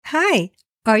Hi,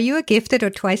 are you a gifted or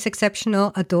twice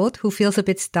exceptional adult who feels a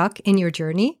bit stuck in your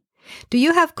journey? Do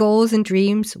you have goals and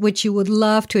dreams which you would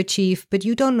love to achieve, but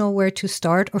you don't know where to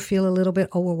start or feel a little bit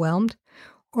overwhelmed?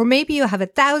 Or maybe you have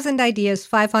 1,000 ideas,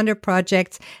 500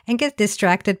 projects, and get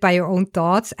distracted by your own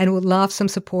thoughts and would love some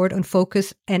support on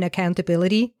focus and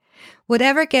accountability?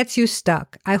 Whatever gets you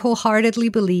stuck, I wholeheartedly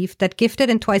believe that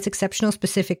gifted and twice exceptional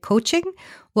specific coaching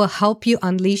will help you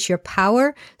unleash your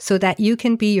power so that you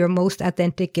can be your most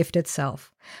authentic gifted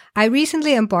self. I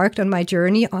recently embarked on my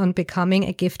journey on becoming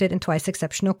a gifted and twice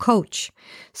exceptional coach.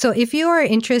 So if you are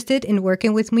interested in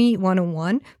working with me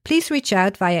one-on-one, please reach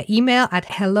out via email at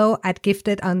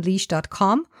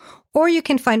hello@giftedunleash.com, or you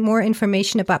can find more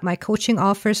information about my coaching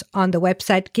offers on the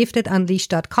website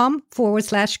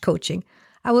giftedunleash.com/coaching.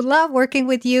 I would love working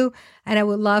with you and I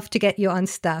would love to get you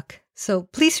unstuck. So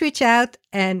please reach out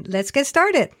and let's get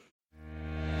started.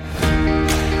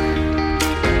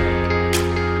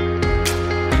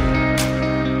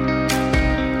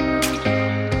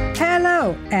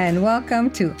 Hello and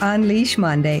welcome to Unleash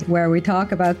Monday, where we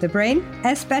talk about the brain,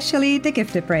 especially the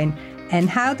gifted brain, and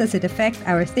how does it affect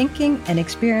our thinking and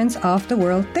experience of the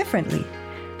world differently.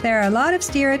 There are a lot of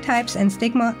stereotypes and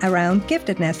stigma around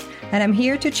giftedness, and I'm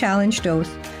here to challenge those.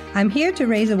 I'm here to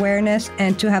raise awareness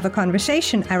and to have a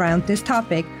conversation around this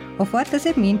topic of what does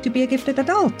it mean to be a gifted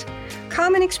adult.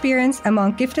 Common experience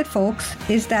among gifted folks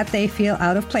is that they feel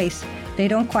out of place. They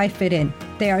don't quite fit in.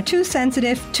 They are too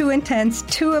sensitive, too intense,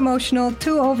 too emotional,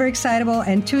 too overexcitable,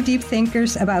 and too deep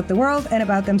thinkers about the world and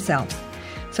about themselves.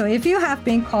 So if you have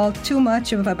been called too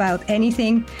much about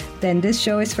anything, then this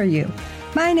show is for you.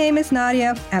 My name is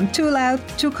Nadia. I'm too loud,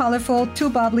 too colorful, too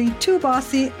bubbly, too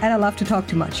bossy, and I love to talk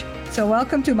too much. So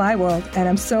welcome to my world, and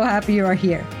I'm so happy you are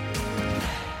here.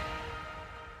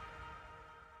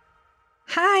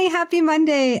 Hi, happy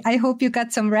Monday. I hope you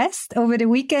got some rest over the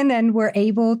weekend and were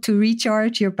able to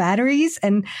recharge your batteries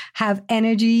and have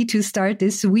energy to start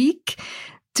this week.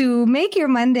 To make your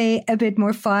Monday a bit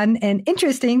more fun and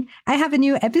interesting, I have a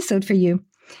new episode for you.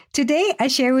 Today, I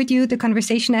share with you the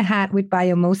conversation I had with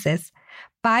Bayo.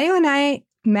 Bayo and I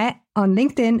met on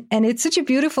LinkedIn, and it's such a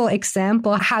beautiful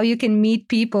example how you can meet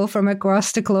people from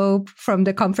across the globe from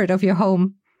the comfort of your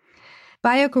home.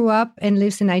 Bayo grew up and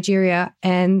lives in Nigeria,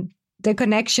 and the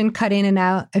connection cut in and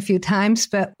out a few times,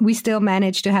 but we still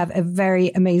managed to have a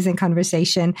very amazing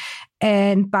conversation.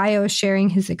 And Bayo sharing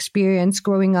his experience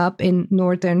growing up in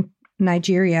northern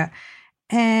Nigeria.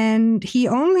 And he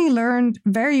only learned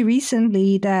very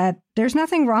recently that there's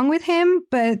nothing wrong with him,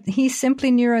 but he's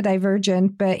simply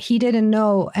neurodivergent, but he didn't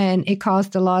know. And it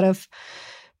caused a lot of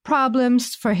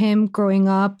problems for him growing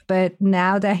up. But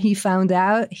now that he found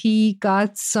out, he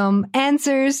got some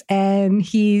answers and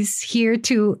he's here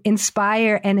to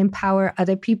inspire and empower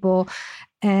other people.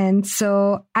 And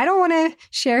so I don't want to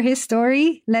share his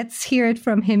story. Let's hear it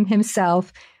from him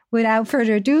himself. Without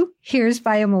further ado, here's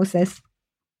Bayo Moses.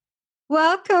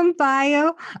 Welcome,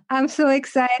 Bayo. I'm so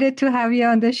excited to have you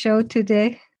on the show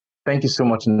today. Thank you so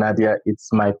much, Nadia.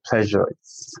 It's my pleasure.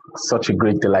 It's such a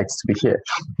great delight to be here.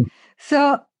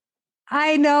 So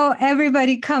I know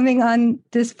everybody coming on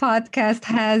this podcast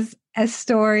has a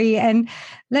story, and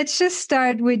let's just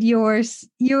start with yours.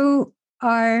 You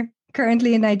are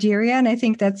currently in Nigeria, and I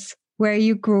think that's where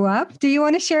you grew up. Do you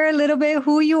want to share a little bit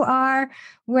who you are,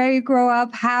 where you grew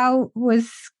up, how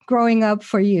was growing up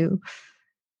for you?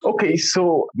 Okay,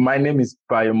 so my name is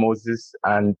Bayo Moses,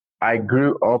 and I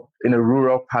grew up in a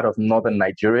rural part of northern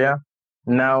Nigeria.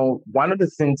 Now, one of the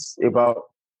things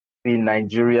about the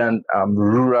Nigerian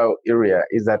rural area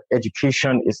is that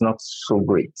education is not so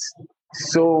great.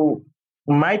 So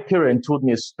my parent told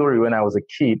me a story when I was a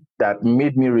kid that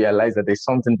made me realize that there's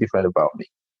something different about me.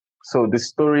 So the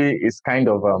story is kind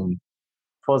of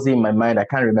fuzzy in my mind. I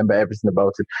can't remember everything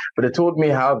about it. But they told me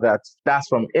how that's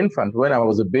from infant. When I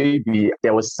was a baby,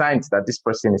 there was signs that this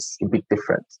person is a bit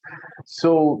different.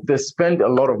 So they spent a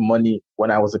lot of money when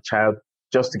I was a child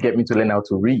just to get me to learn how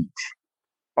to read.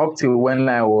 Up till when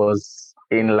I was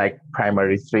in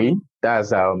primary 3,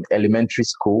 that's elementary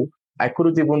school, I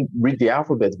couldn't even read the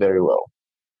alphabet very well.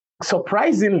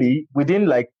 Surprisingly, within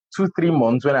 2-3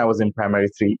 months when I was in primary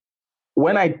 3,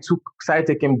 when I started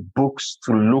taking books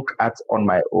to look at on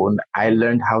my own, I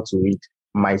learned how to read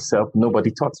myself.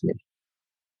 Nobody taught me.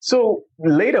 So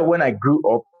later when I grew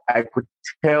up, I could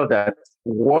tell that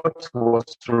what was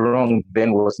wrong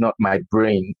then was not my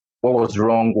brain. What was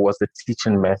wrong was the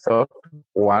teaching method,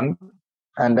 one.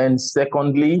 And then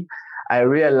secondly, I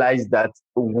realized that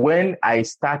when I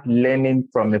start learning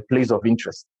from a place of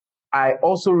interest, I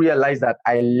also realized that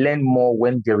I learn more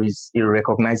when there is a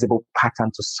recognizable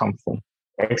pattern to something.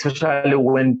 especially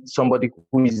when somebody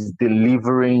who is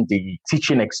delivering the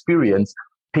teaching experience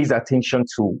pays attention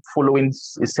to following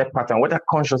a set pattern, whether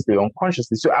consciously or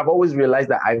unconsciously. So I've always realized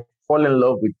that I fall in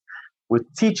love with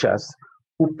teachers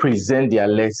who present their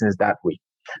lessons that way.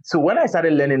 So when I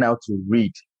started learning how to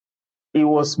read, it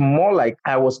was more like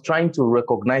I was trying to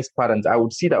recognize patterns. I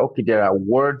would see that, okay, there are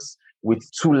words with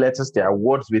 2 letters, there are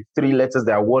words with 3 letters,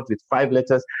 there are words with 5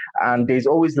 letters, and there's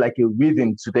always like a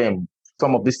rhythm to them.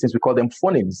 Some of these things, we call them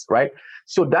phonemes, right?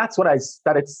 So that's what I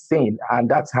started saying. And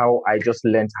that's how I just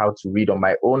learned how to read on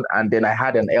my own. And then I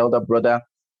had an elder brother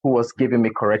who was giving me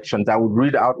corrections. I would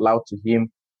read out loud to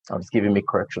him. I was giving me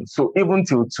corrections. So even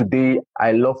till today,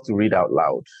 I love to read out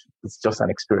loud. It's just an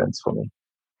experience for me.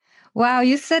 Wow,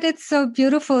 you said it so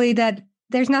beautifully that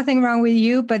there's nothing wrong with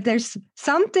you, but there's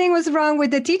something was wrong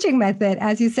with the teaching method.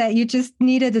 As you said, you just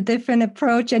needed a different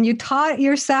approach and you taught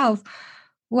yourself.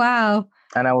 Wow.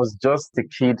 And I was just a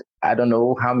kid, I don't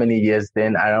know how many years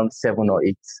then, around 7 or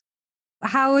 8.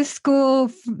 How is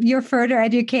school, your further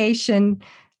education,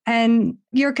 and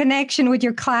your connection with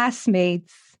your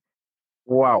classmates?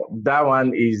 Wow, that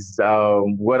one is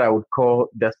what I would call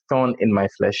the thorn in my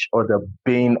flesh or the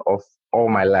bane of all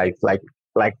my life, like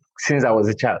since I was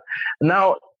a child.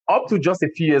 Now, up to just a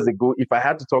few years ago, if I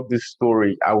had to talk this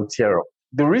story, I would tear up.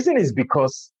 The reason is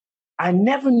because I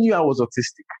never knew I was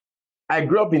autistic. I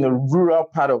grew up in a rural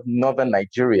part of northern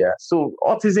Nigeria. So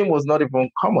autism was not even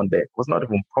common there, was not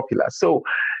even popular. So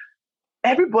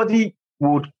everybody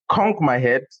would conk my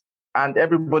head and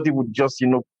everybody would just,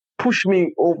 push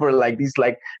me over like this,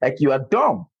 like you are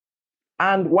dumb.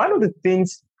 And one of the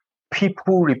things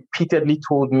people repeatedly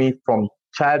told me from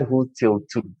childhood till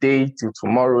today, till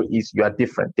tomorrow is you are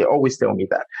different. They always tell me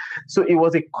that. So it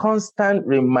was a constant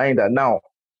reminder. Now,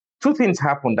 2 things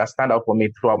happened that stand out for me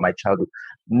throughout my childhood.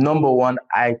 Number one,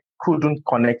 I couldn't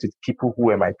connect with people who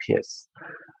were my peers.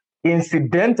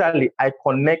 Incidentally, I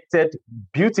connected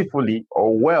beautifully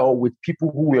or well with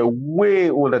people who were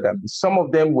way older than me. Some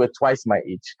of them were twice my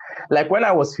age. Like when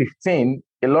I was 15,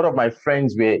 a lot of my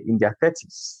friends were in their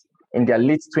 30s, in their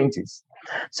late 20s.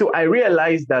 So I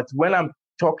realized that when I'm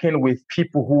talking with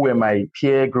people who were my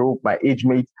peer group, my age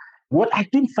mates, I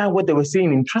didn't find what they were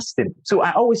saying interesting. So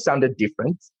I always sounded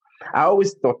different. I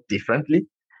always thought differently.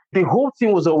 The whole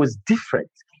thing was always different.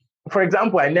 For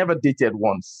example, I never dated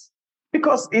once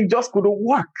because it just couldn't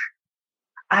work.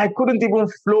 I couldn't even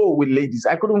flow with ladies.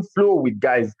 I couldn't flow with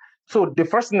guys. So the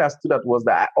first thing I stood out was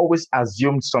that I always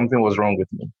assumed something was wrong with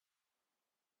me.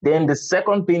 Then the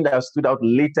second thing that stood out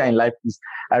later in life is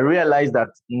I realized that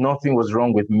nothing was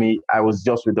wrong with me. I was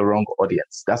just with the wrong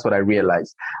audience. That's what I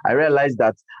realized. I realized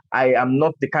that I am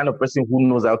not the kind of person who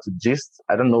knows how to gist.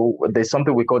 I don't know. There's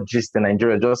something we call gist in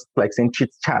Nigeria, just like saying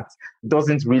chit chat.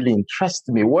 Doesn't really interest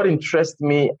me. What interests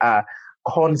me are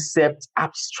concept,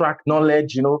 abstract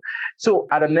knowledge, So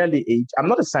at an early age, I'm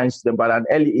not a science student, but at an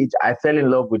early age, I fell in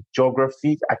love with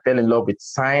geography. I fell in love with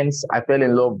science. I fell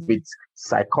in love with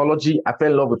psychology. I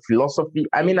fell in love with philosophy.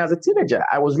 I mean, as a teenager,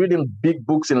 I was reading big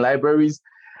books in libraries.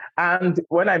 And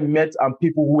when I met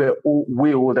people who were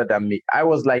way older than me, I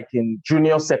was like in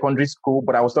junior secondary school,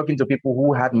 but I was talking to people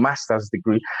who had master's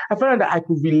degree. I found that I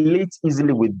could relate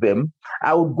easily with them.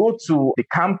 I would go to the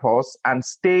campus and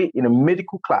stay in a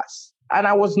medical class. And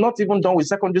I was not even done with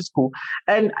secondary school.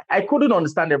 And I couldn't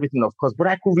understand everything, of course, but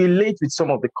I could relate with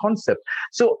some of the concepts.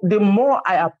 So the more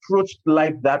I approached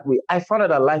life that way, I found out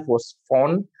that life was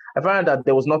fun. I found out that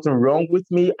there was nothing wrong with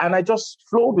me, and I just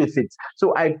flowed with it.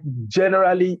 So I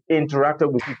generally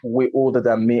interacted with people way older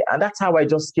than me, and that's how I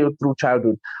just scaled through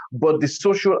childhood. But the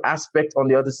social aspect on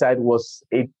the other side was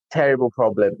a terrible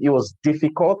problem. It was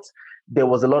difficult. There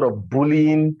was a lot of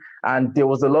bullying and there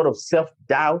was a lot of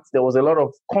self-doubt. There was a lot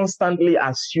of constantly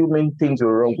assuming things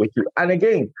were wrong with you. And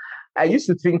again, I used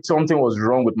to think something was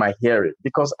wrong with my hearing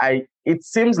because it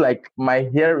seems like my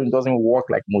hearing doesn't work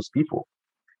like most people.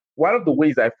 One of the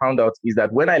ways I found out is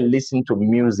that when I listen to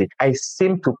music, I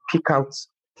seem to pick out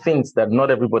things that not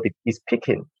everybody is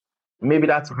picking. Maybe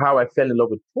that's how I fell in love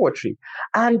with poetry.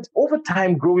 And over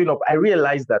time growing up, I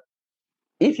realized that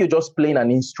if you're just playing an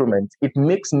instrument, it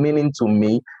makes meaning to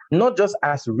me, not just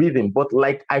as rhythm, but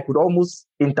like I could almost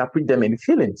interpret them in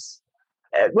feelings.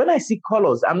 When I see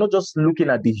colors, I'm not just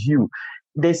looking at the hue.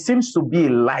 There seems to be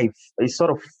a life, a sort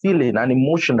of feeling, an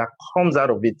emotion that comes out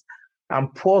of it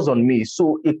and pours on me.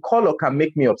 So a color can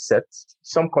make me upset.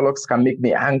 Some colors can make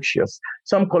me anxious.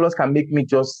 Some colors can make me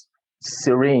just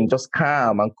serene, just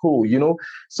calm and cool,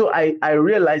 So I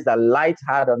realized that light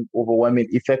had an overwhelming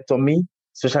effect on me,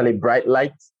 especially bright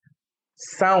light.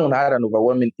 Sound had an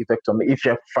overwhelming effect on me. If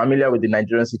you're familiar with the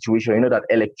Nigerian situation, you know that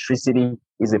electricity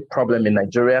is a problem in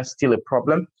Nigeria, still a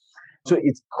problem. So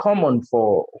it's common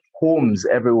for homes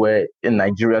everywhere in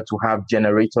Nigeria to have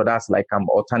generator. That's like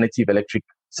alternative electric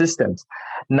systems.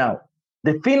 Now,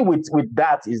 the thing with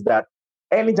that is that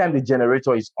anytime the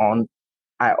generator is on,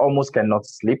 I almost cannot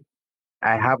sleep.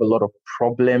 I have a lot of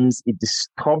problems. It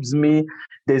disturbs me.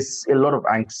 There's a lot of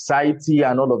anxiety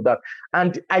and all of that.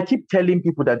 And I keep telling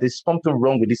people that there's something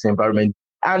wrong with this environment.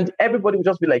 And everybody will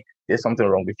just be like, there's something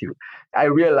wrong with you. I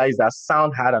realized that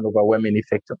sound had an overwhelming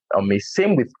effect on me.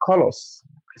 Same with colors.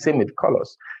 Same with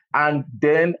colors. And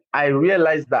then I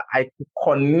realized that I could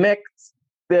connect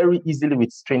very easily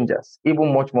with strangers,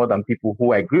 even much more than people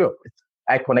who I grew up with.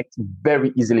 I connect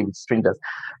very easily with strangers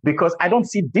because I don't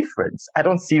see difference. I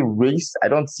don't see race. I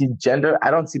don't see gender.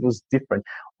 I don't see those different.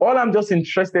 All I'm just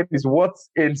interested is what's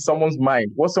in someone's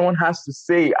mind, what someone has to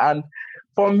say. And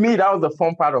for me, that was the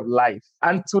fun part of life.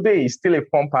 And today is still a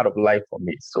fun part of life for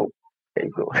me. So there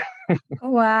you go.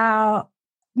 Wow.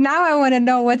 Now I want to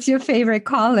know, what's your favorite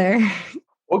color?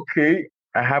 Okay.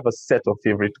 I have a set of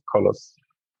favorite colors.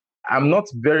 I'm not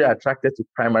very attracted to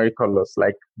primary colors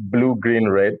like blue, green,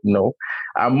 red. No,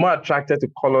 I'm more attracted to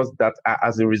colors that are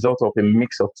as a result of a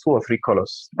mix of 2 or 3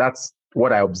 colors. That's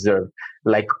what I observe.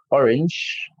 Like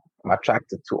orange, I'm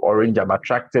attracted to orange. I'm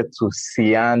attracted to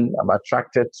cyan. I'm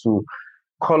attracted to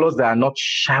colors that are not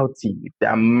shouty. They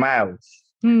are mild.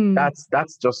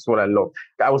 That's just what I love.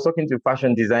 I was talking to a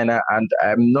fashion designer and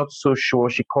I'm not so sure.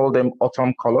 She called them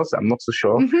autumn colors. I'm not so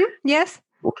sure. Mm-hmm. Yes.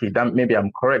 Okay, that maybe I'm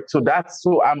correct. So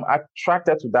I'm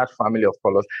attracted to that family of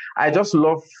colors. I just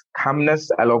love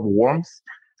calmness. I love warmth.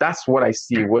 That's what I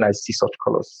see when I see such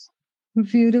colors.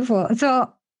 Beautiful.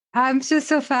 So I'm just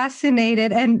so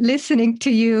fascinated and listening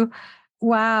to you.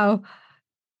 Wow.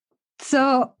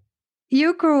 So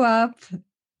you grew up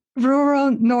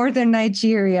rural northern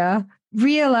Nigeria,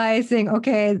 realizing,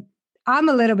 okay, I'm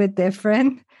a little bit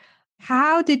different.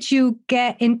 How did you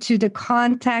get into the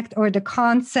contact or the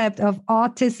concept of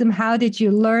autism? How did you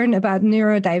learn about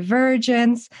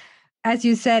neurodivergence? As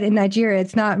you said, in Nigeria,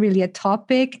 it's not really a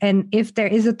topic. And if there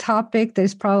is a topic,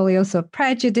 there's probably also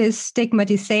prejudice,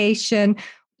 stigmatization.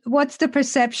 What's the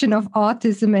perception of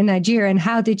autism in Nigeria? And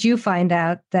how did you find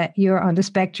out that you're on the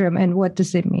spectrum? And what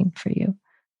does it mean for you?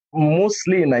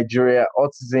 Mostly in Nigeria,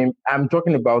 autism, I'm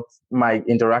talking about my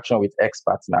interaction with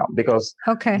experts now, because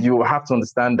you have to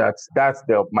understand that that's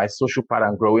my social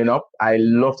pattern growing up. I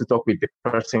love to talk with the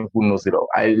person who knows it all.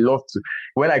 I love to,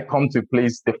 when I come to a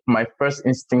place, my first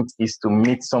instinct is to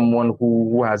meet someone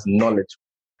who has knowledge.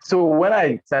 So when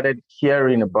I started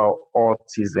hearing about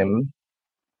autism,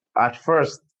 at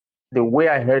first, the way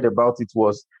I heard about it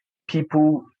was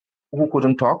people who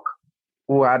couldn't talk,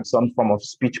 who had some form of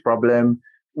speech problem,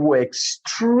 who were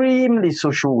extremely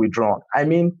social withdrawn. I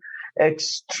mean,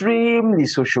 extremely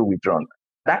social withdrawn.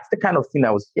 That's the kind of thing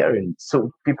I was hearing.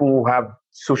 So people who have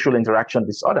social interaction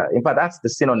disorder. In fact, that's the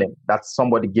synonym that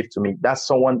somebody gave to me. That's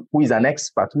someone who is an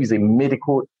expert, who is a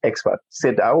medical expert,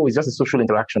 said, oh, it's just a social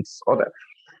interaction disorder.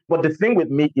 But the thing with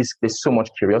me is there's so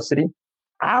much curiosity.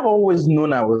 I've always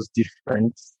known I was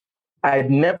different. I'd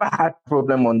never had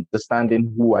problem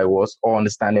understanding who I was or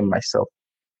understanding myself.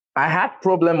 I had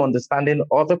problem understanding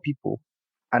other people,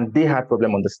 and they had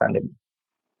problem understanding me.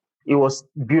 It was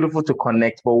beautiful to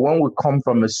connect, but when we come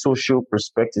from a social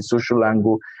perspective, social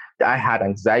angle, I had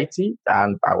anxiety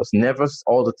and I was nervous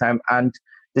all the time, and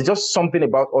there's just something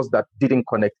about us that didn't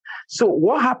connect. So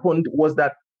what happened was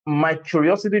that my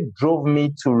curiosity drove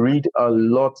me to read a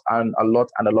lot and a lot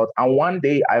and a lot. And one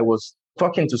day I was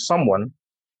talking to someone,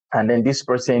 and then this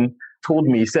person told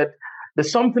me, he said, there's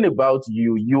something about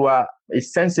you. You are a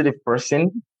sensitive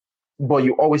person, but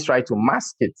you always try to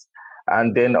mask it.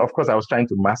 And then, of course, I was trying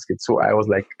to mask it. So I was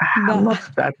like, I'm not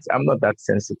that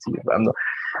sensitive. I'm not.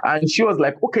 And she was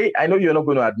like, okay, I know you're not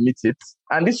going to admit it.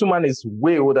 And this woman is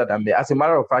way older than me. As a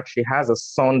matter of fact, she has a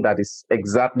son that is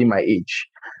exactly my age.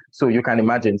 So you can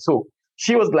imagine. So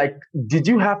she was like, did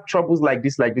you have troubles like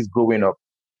this growing up?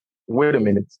 Wait a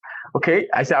minute. Okay.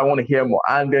 I said, I want to hear more.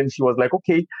 And then she was like,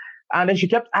 okay. And then she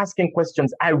kept asking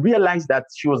questions. I realized that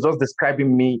she was just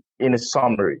describing me in a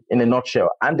summary, in a nutshell.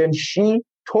 And then she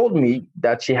told me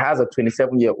that she has a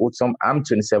 27-year-old son. I'm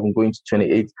 27, going to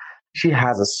 28. She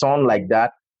has a son like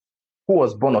that who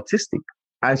was born autistic.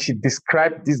 And she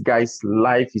described this guy's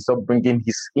life, his upbringing,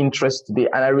 his interests today.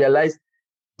 And I realized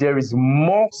there is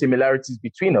more similarities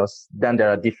between us than there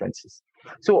are differences.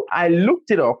 So I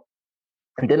looked it up,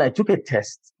 and then I took a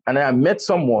test, and then I met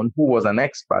someone who was an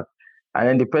expert. And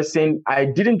then the person, I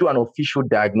didn't do an official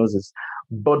diagnosis,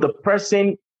 but the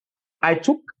person, I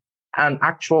took an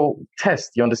actual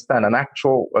test, you understand, a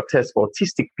test for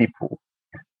autistic people.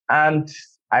 And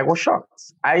I was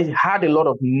shocked. I had a lot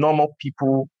of normal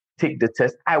people take the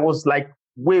test, I was like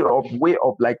way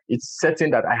up, like it's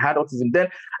certain that I had autism. Then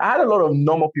I had a lot of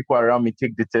normal people around me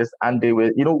take the test, and they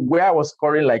were, where I was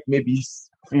scoring like maybe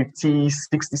 50,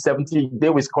 60, 70, they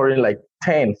were scoring like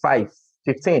 10, 5,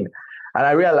 15. And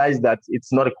I realized that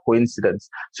it's not a coincidence.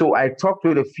 So I talked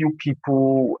with a few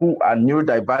people who are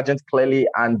neurodivergent clearly,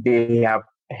 and they have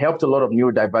helped a lot of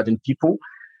neurodivergent people.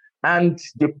 And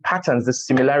the patterns, the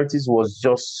similarities was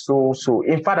just so.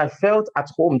 In fact, I felt at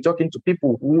home talking to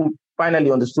people who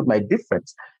finally understood my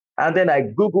difference. And then I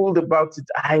Googled about it.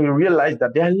 I realized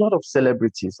that there are a lot of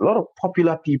celebrities, a lot of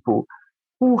popular people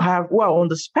who are on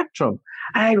the spectrum.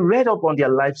 I read up on their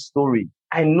life story.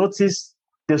 I noticed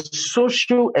the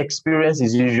social experience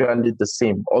is usually the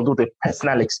same, although the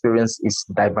personal experience is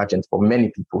divergent for many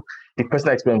people. The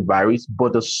personal experience varies,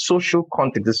 but the social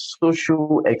context, the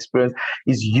social experience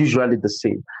is usually the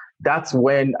same. That's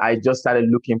when I just started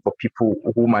looking for people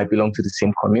who might belong to the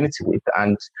same community with.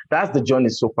 And that's the journey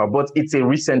so far. But it's a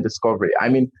recent discovery. I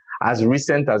mean, as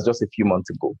recent as just a few months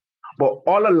ago. But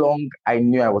all along, I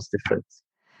knew I was different.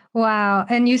 Wow.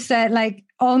 And you said like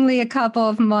only a couple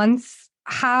of months.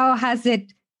 How has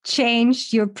it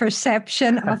changed your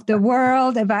perception of the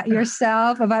world, about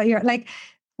yourself, about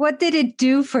what did it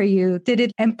do for you? Did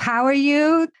it empower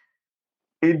you?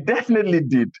 It definitely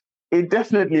did. It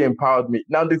definitely empowered me.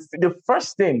 Now, the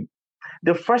first thing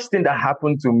that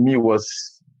happened to me was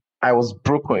I was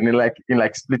broken in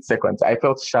like split seconds. I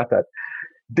felt shattered.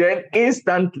 Then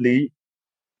instantly,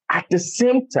 at the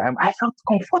same time, I felt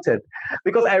comforted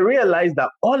because I realized that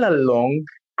all along,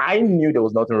 I knew there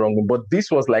was nothing wrong with me, but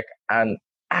this was like an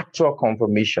actual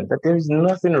confirmation that there is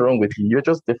nothing wrong with you. You're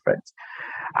just different.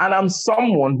 And I'm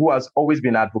someone who has always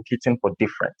been advocating for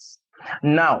difference.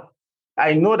 Now,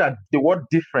 I know that the word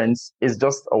difference is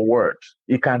just a word.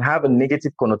 It can have a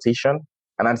negative connotation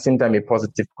and at the same time a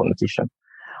positive connotation.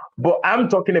 But I'm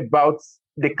talking about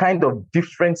the kind of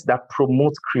difference that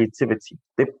promotes creativity,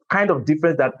 the kind of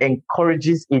difference that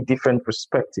encourages a different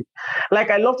perspective. Like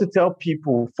I love to tell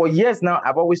people, for years now,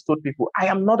 I've always told people, I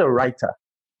am not a writer.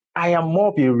 I am more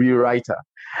of a rewriter.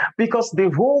 Because the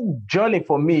whole journey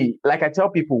for me, like I tell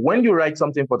people, when you write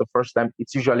something for the first time,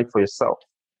 it's usually for yourself.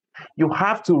 You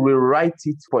have to rewrite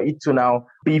it for it to now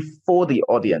be for the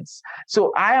audience.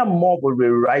 So I am more of a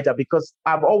rewriter because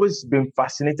I've always been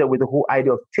fascinated with the whole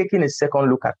idea of taking a second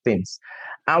look at things.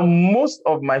 And most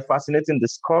of my fascinating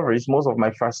discoveries, most of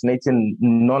my fascinating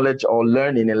knowledge or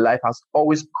learning in life has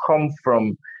always come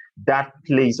from that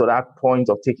place or that point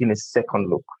of taking a second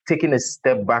look, taking a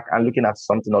step back and looking at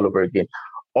something all over again.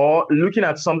 Or looking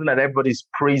at something that everybody's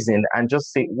praising and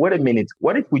just say, wait a minute,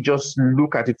 what if we just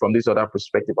look at it from this other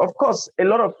perspective? Of course,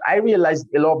 I realized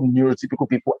a lot of neurotypical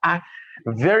people are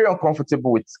very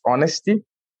uncomfortable with honesty.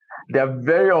 They're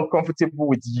very uncomfortable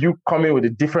with you coming with a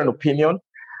different opinion.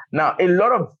 Now, a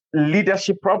lot of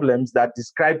leadership problems that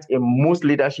described in most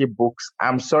leadership books,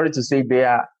 I'm sorry to say they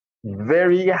are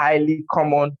very highly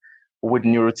common with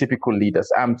neurotypical leaders.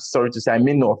 I'm sorry to say, I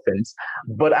mean no offense,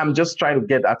 but I'm just trying to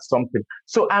get at something.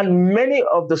 So, and many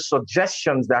of the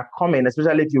suggestions that come in,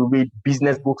 especially if you read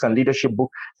business books and leadership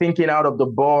books, thinking out of the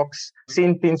box,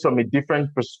 seeing things from a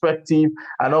different perspective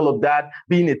and all of that,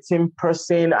 being a team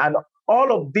person and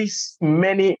all of these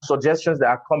many suggestions that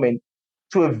are coming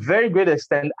to a very great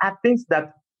extent are things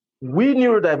that we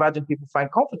neurodivergent people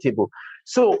find comfortable.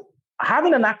 So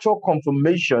having an actual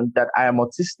confirmation that I am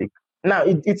autistic. Now,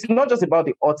 it's not just about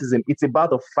the autism. It's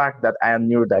about the fact that I am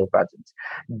neurodivergent.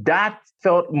 That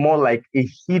felt more like a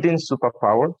hidden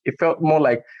superpower. It felt more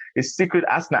like a secret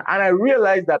asset. And I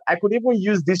realized that I could even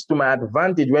use this to my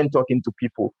advantage when talking to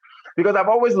people. Because I've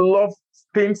always loved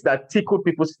things that tickled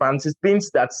people's fancies, things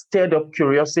that stirred up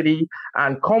curiosity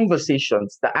and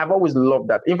conversations. That I've always loved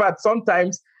that. In fact,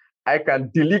 sometimes I can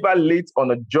deliver late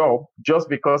on a job just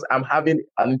because I'm having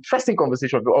an interesting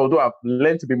conversation, although I've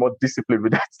learned to be more disciplined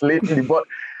with that lately. But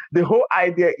the whole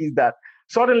idea is that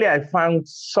suddenly I found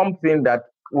something that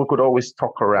we could always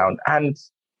talk around. And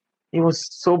it was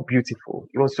so beautiful.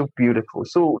 It was so beautiful.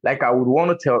 So like I would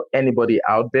want to tell anybody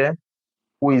out there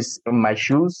who is in my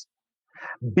shoes,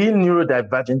 being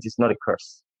neurodivergent is not a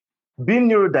curse. Being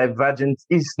neurodivergent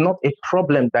is not a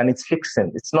problem that needs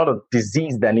fixing. It's not a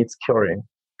disease that needs curing.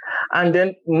 And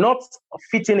then not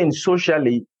fitting in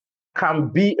socially can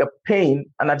be a pain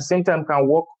and at the same time can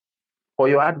work for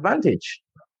your advantage.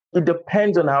 It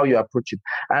depends on how you approach it.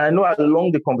 And I know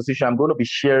along the conversation, I'm going to be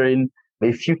sharing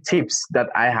a few tips that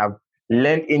I have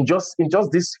learned in just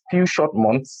these few short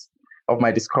months of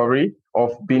my discovery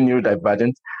of being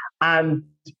neurodivergent. And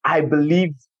I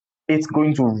believe it's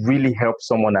going to really help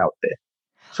someone out there.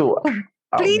 So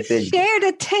Please there you share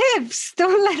the tips.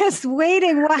 Don't let us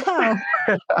waiting. Wow.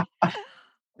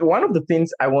 One of the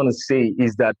things I want to say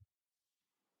is that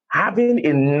having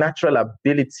a natural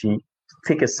ability to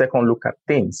take a second look at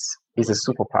things is a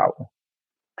superpower.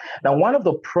 Now, one of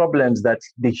the problems that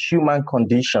the human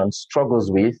condition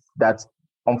struggles with that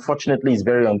unfortunately is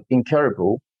very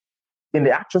incurable, in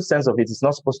the actual sense of it, it's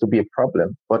not supposed to be a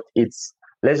problem, but let's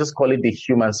just call it the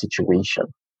human situation.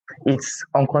 It's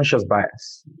unconscious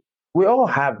bias. We all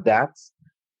have that.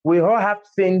 We all have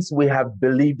things we have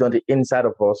believed on the inside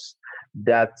of us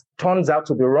that turns out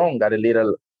to be wrong at a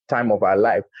later time of our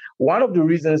life. One of the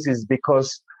reasons is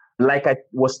because, like I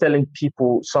was telling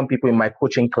some people in my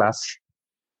coaching class,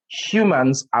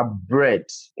 humans are bred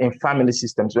in family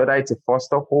systems, whether it's a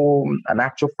foster home, an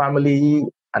actual family,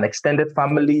 an extended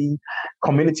family,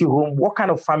 community home, what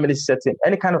kind of family setting,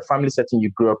 any kind of family setting you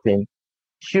grew up in,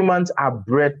 humans are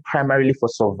bred primarily for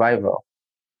survival.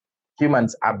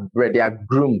 Humans are bred, they are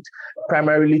groomed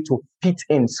primarily to fit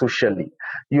in socially.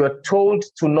 You are told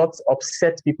to not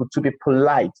upset people, to be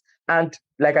polite. And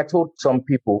like I told some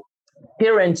people,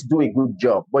 parents do a good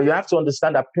job, but you have to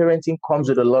understand that parenting comes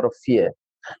with a lot of fear.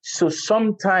 So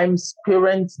sometimes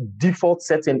parents' default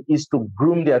setting is to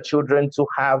groom their children to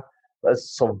have a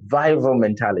survival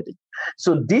mentality.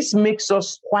 So this makes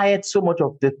us quiet so much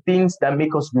of the things that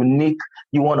make us unique.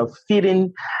 You want to fit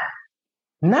in.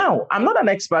 Now, I'm not an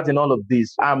expert in all of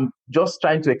this. I'm just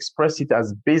trying to express it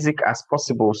as basic as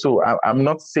possible. So I'm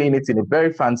not saying it in a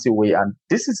very fancy way.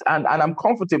 And I'm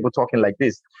comfortable talking like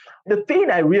this. The thing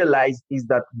I realized is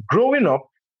that growing up,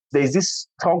 there's this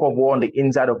tug of war on the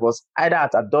inside of us, either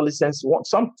at adolescence,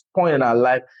 some point in our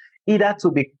life, either to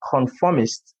be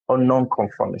conformist or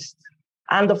non-conformist.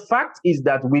 And the fact is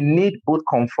that we need both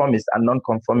conformists and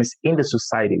non-conformists in the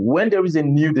society. When there is a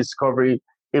new discovery,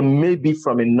 it may be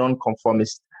from a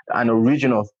non-conformist, an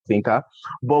original thinker,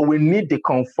 but we need the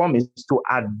conformists to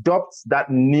adopt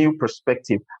that new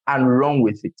perspective and run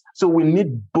with it. So we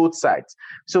need both sides.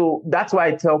 So that's why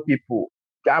I tell people,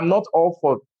 I'm not all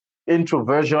for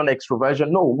introversion,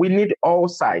 extroversion. No, we need all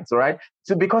sides, right?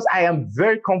 So because I am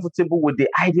very comfortable with the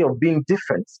idea of being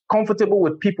different, comfortable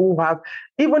with people who have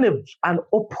even an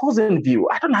opposing view.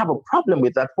 I don't have a problem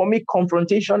with that. For me,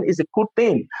 confrontation is a good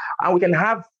thing and we can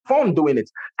have fun doing it.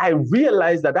 I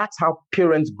realize that that's how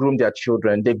parents groom their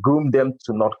children. They groom them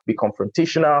to not be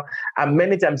confrontational, and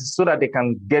many times so that they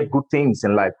can get good things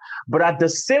in life. But at the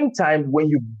same time, when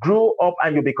you grow up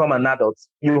and you become an adult,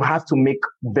 you have to make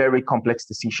very complex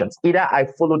decisions. Either I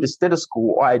follow the status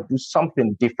quo or I do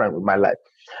something different with my life.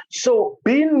 So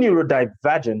being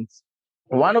neurodivergent,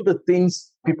 one of the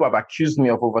things people have accused me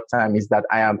of over time is that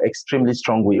I am extremely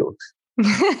strong-willed.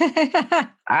 I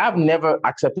have never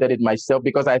accepted it myself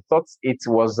because I thought it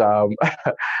was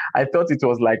I thought it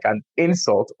was like an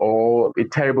insult or a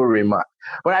terrible remark.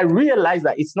 But I realized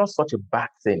that it's not such a bad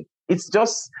thing. It's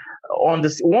just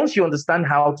once you understand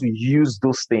how to use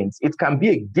those things, it can be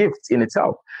a gift in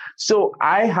itself. So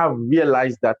I have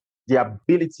realized that the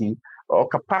ability or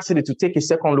capacity to take a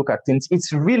second look at things,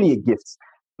 it's really a gift.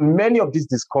 Many of these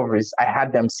discoveries, I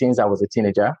had them since I was a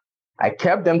teenager. I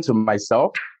kept them to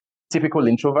myself. Typical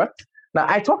introvert. Now,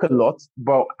 I talk a lot,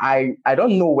 but I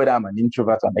don't know whether I'm an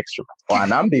introvert or an extrovert or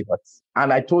an ambivert.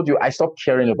 And I told you, I stopped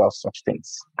caring about such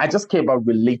things. I just care about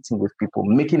relating with people,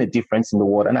 making a difference in the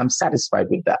world, and I'm satisfied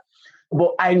with that.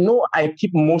 But I know I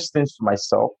keep most things to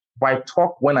myself, but I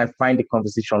talk when I find the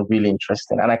conversation really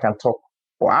interesting, and I can talk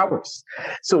for hours.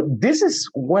 So this is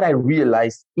what I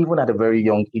realized even at a very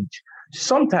young age.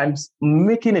 Sometimes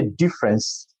making a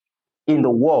difference in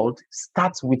the world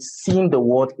starts with seeing the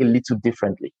world a little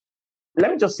differently.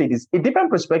 Let me just say this. A different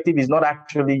perspective is not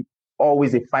actually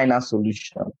always a final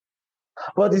solution,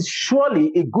 but it's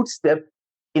surely a good step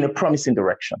in a promising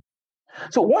direction.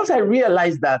 So once I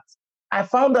realized that, I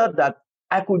found out that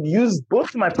I could use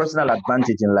both to my personal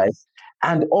advantage in life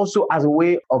and also as a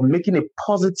way of making a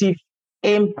positive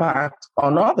impact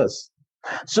on others.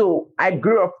 So I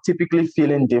grew up typically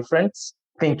feeling different,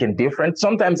 thinking different.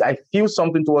 Sometimes I feel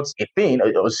something towards a thing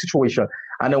or a situation.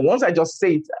 And then once I just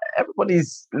say it,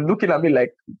 everybody's looking at me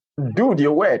like, dude,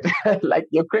 you're weird. Like,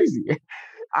 you're crazy.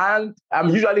 And I'm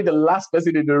usually the last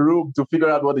person in the room to figure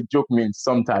out what the joke means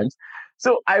sometimes.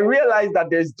 So I realized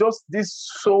that there's just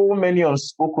so many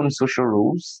unspoken social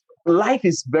rules. Life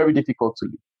is very difficult to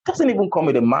live. It doesn't even come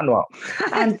with a manual.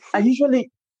 And I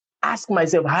usually ask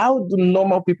myself, how do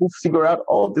normal people figure out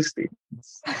all these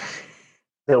things?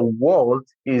 The world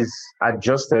is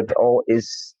adjusted or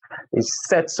is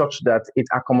set such that it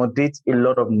accommodates a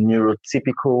lot of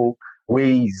neurotypical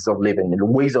ways of living,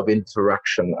 ways of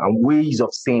interaction, and ways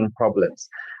of seeing problems.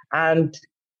 And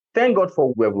thank God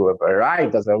for where we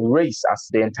arrived as a race, as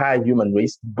the entire human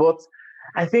race. But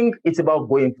I think it's about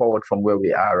going forward from where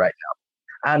we are right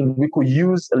now. And we could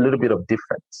use a little bit of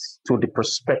difference to the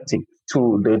perspective,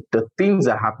 to the things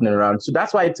that are happening around. So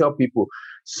that's why I tell people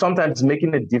sometimes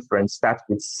making a difference starts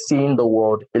with seeing the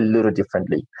world a little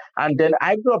differently. And then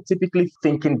I grew up typically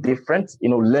thinking different,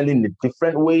 learning a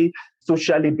different way,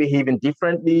 socially behaving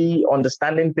differently,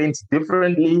 understanding things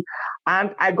differently.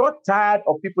 And I got tired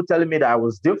of people telling me that I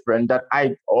was different, that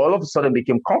I all of a sudden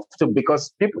became comfortable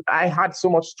because I had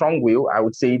so much strong will, I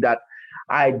would say, that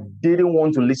I didn't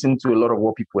want to listen to a lot of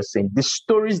what people were saying. The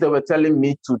stories they were telling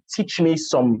me to teach me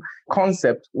some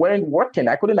concept weren't working.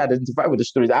 I couldn't identify with the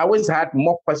stories. I always had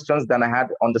more questions than I had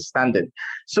understanding.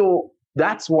 So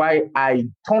that's why I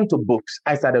turned to books.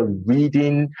 I started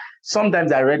reading.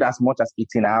 Sometimes I read as much as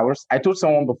 18 hours. I told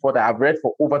someone before that I've read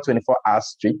for over 24 hours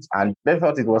straight, and they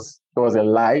thought it was a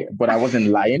lie, but I wasn't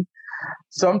lying.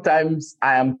 Sometimes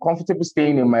I am comfortable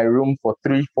staying in my room for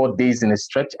 3-4 days in a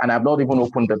stretch, and I've not even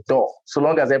opened the door. So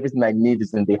long as everything I need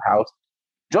is in the house,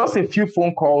 just a few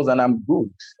phone calls and I'm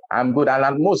good. I'm good. And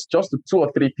at most, just 2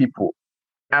 or 3 people.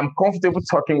 I'm comfortable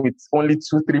talking with only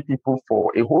 2-3 people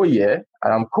for a whole year,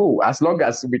 and I'm cool as long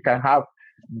as we can have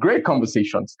great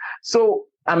conversations. So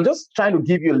I'm just trying to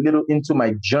give you a little into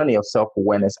my journey of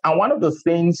self-awareness. And one of the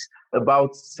things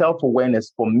about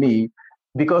self-awareness for me,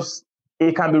 because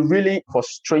it can be really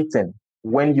frustrating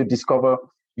when you discover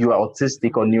you are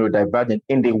autistic or neurodivergent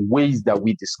in the ways that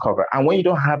we discover. And when you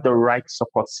don't have the right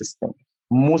support system,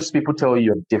 most people tell you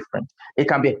you're different. It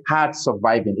can be hard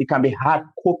surviving. It can be hard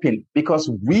coping because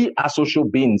we are social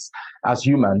beings as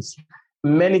humans.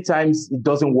 Many times it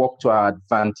doesn't work to our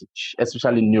advantage,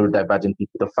 especially neurodivergent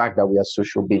people, the fact that we are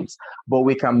social beings, but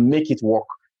we can make it work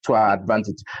to our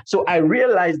advantage. So I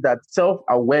realized that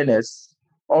self-awareness,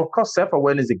 of course,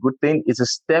 self-awareness is a good thing. It's a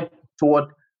step toward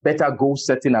better goal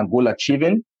setting and goal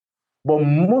achieving. But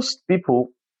most people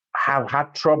have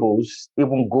had troubles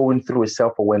even going through a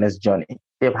self-awareness journey.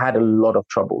 They've had a lot of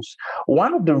troubles.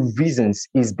 One of the reasons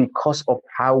is because of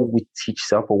how we teach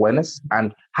self-awareness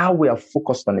and how we are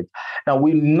focused on it. Now,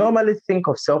 we normally think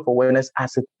of self-awareness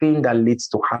as a thing that leads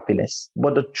to happiness.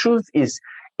 But the truth is,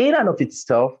 in and of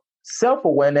itself,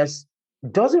 self-awareness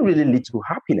doesn't really lead to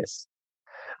happiness.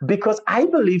 Because I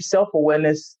believe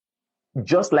self-awareness,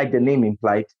 just like the name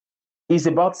implied, is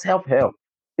about self-help.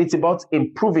 It's about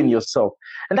improving yourself.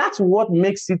 And that's what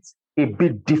makes it a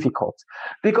bit difficult.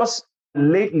 Because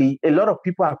lately, a lot of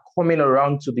people are coming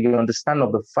around to the understanding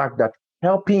of the fact that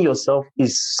helping yourself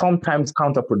is sometimes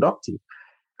counterproductive.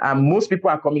 And most people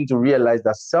are coming to realize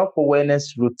that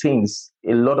self-awareness routines,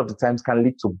 a lot of the times, can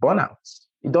lead to burnout.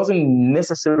 It doesn't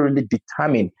necessarily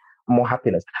determine more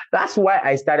happiness. That's why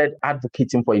I started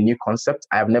advocating for a new concept.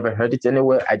 I have never heard it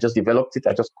anywhere. I just developed it.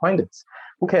 I just coined it.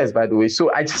 Who cares, by the way?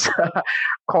 So I just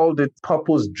called it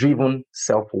purpose-driven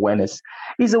self-awareness.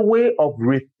 It's a way of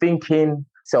rethinking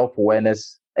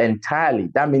self-awareness entirely.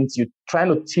 That means you're trying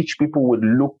to teach people with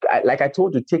like I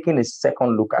told you, taking a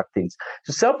second look at things.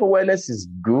 So self-awareness is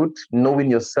good,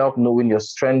 knowing yourself, knowing your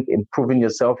strength, improving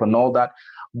yourself and all that.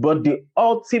 But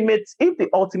if the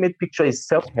ultimate picture is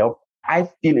self-help, I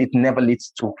feel it never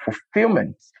leads to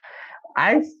fulfillment.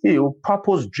 I feel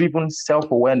purpose-driven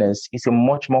self-awareness is a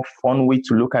much more fun way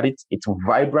to look at it. It's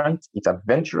vibrant, it's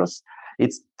adventurous,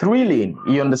 it's thrilling,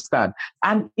 you understand?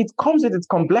 And it comes with its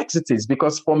complexities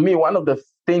because for me, one of the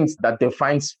things that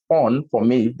defines fun for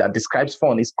me, that describes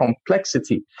fun, is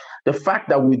complexity. The fact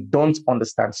that we don't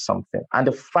understand something and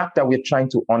the fact that we're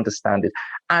trying to understand it.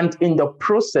 And in the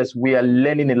process, we are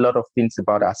learning a lot of things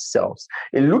about ourselves.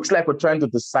 It looks like we're trying to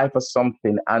decipher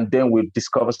something and then we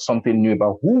discover something new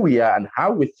about who we are and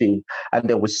how we think. And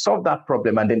then we solve that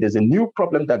problem. And then there's a new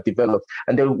problem that develops.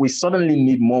 And then we suddenly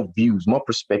need more views, more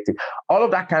perspective. All of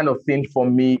that kind of thing for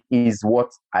me is what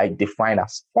I define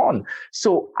as fun.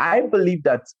 So I believe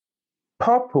that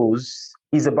purpose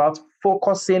is about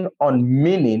focusing on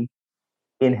meaning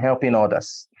in helping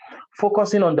others.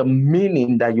 Focusing on the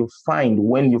meaning that you find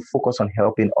when you focus on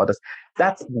helping others.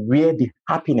 That's where the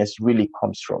happiness really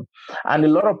comes from. And a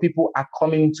lot of people are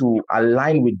coming to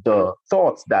align with the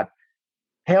thoughts that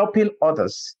helping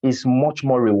others is much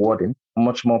more rewarding,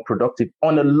 much more productive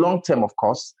on a long term, of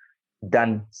course,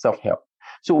 than self-help.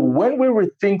 So when we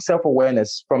rethink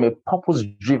self-awareness from a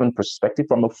purpose-driven perspective,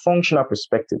 from a functional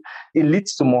perspective, it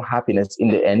leads to more happiness in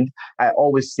the end. I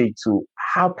always say to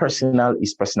how personal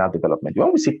is personal development?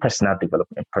 When we say personal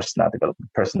development,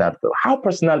 how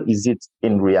personal is it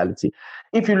in reality?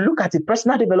 If you look at it,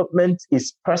 personal development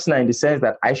is personal in the sense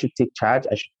that I should take charge,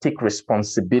 I should take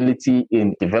responsibility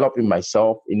in developing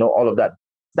myself, all of that.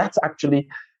 That's actually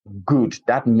Good.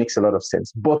 That makes a lot of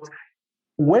sense. But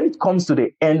when it comes to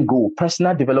the end goal,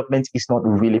 personal development is not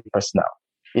really personal.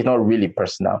 It's not really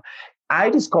personal. I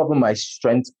discover my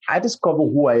strengths. I discover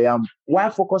who I am while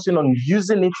focusing on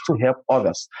using it to help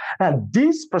others. And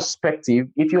this perspective,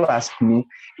 if you ask me,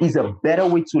 is a better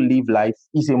way to live life,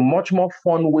 is a much more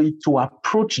fun way to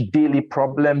approach daily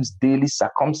problems, daily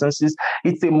circumstances.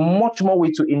 It's a much more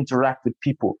way to interact with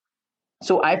people.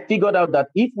 So I figured out that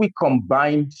if we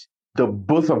combined the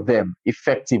both of them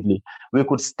effectively, we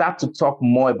could start to talk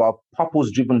more about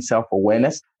purpose-driven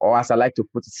self-awareness, or as I like to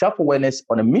put it, self-awareness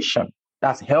on a mission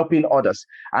that's helping others.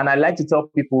 And I like to tell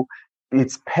people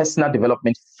it's personal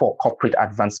development for corporate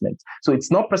advancement. So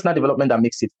it's not personal development that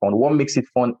makes it fun. What makes it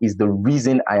fun is the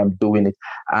reason I am doing it.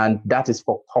 And that is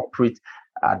for corporate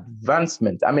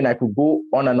advancement. I mean, I could go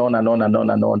on and on and on and on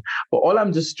and on, but all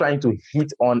I'm just trying to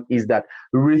hit on is that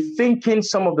rethinking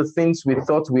some of the things we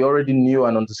thought we already knew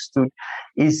and understood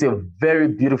is a very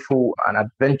beautiful and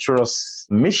adventurous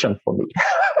mission for me.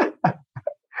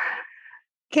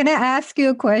 Can I ask you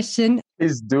a question?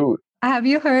 Please do. Have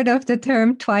you heard of the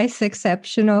term twice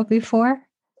exceptional before?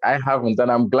 I haven't,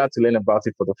 and I'm glad to learn about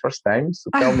it for the first time.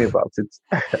 So tell me about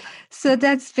it. So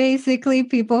that's basically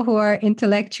people who are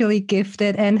intellectually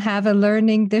gifted and have a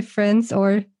learning difference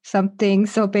or something.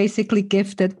 So basically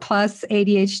gifted plus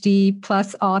ADHD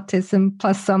plus autism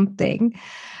plus something.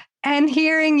 And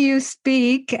hearing you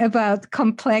speak about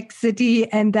complexity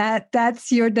and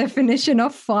that's your definition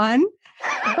of fun.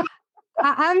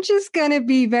 I'm just going to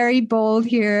be very bold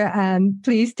here, and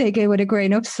please take it with a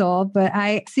grain of salt, but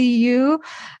I see you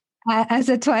as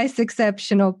a twice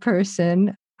exceptional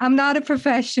person. I'm not a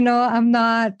professional. I'm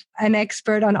not an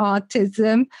expert on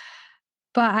autism,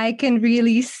 but I can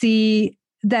really see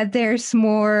that there's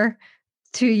more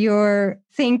to your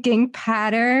thinking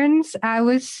patterns, I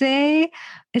would say,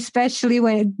 especially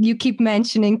when you keep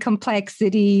mentioning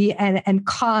complexity and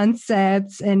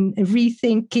concepts and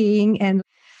rethinking. And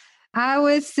I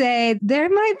would say there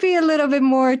might be a little bit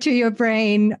more to your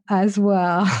brain as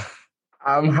well.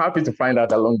 I'm happy to find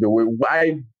out along the way.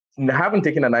 I haven't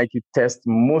taken an IQ test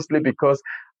mostly because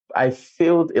I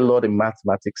failed a lot in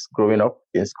mathematics growing up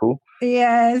in school.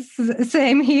 Yes,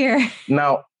 same here.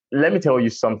 Now, let me tell you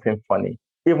something funny.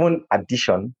 Even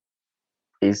addition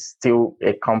is still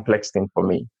a complex thing for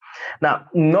me. Now,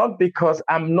 not because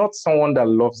I'm not someone that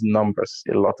loves numbers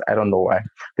a lot. I don't know why.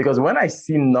 Because when I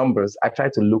see numbers, I try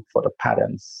to look for the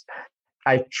patterns.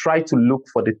 I try to look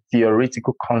for the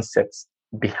theoretical concepts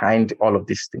behind all of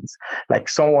these things. Like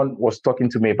someone was talking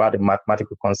to me about a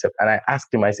mathematical concept, and I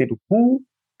asked him, I said, who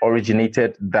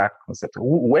originated that concept?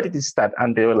 Where did it start?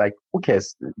 And they were like, who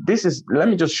cares? Let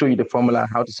me just show you the formula,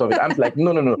 how to solve it. I'm like,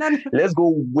 no. Let's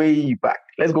go way back.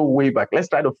 Let's go way back. Let's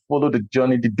try to follow the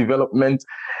journey, the development.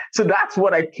 So that's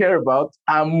what I care about.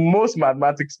 And most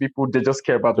mathematics people, they just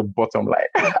care about the bottom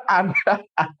line. And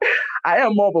I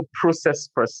am more of a process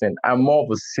person. I'm more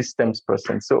of a systems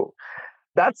person. So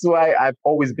that's why I've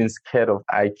always been scared of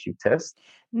IQ tests.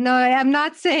 No, I'm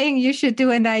not saying you should do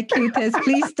an IQ test.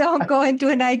 Please don't go and do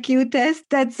an IQ test.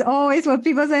 That's always what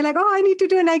people say, like, oh, I need to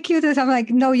do an IQ test. I'm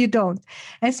like, no, you don't.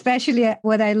 Especially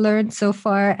what I learned so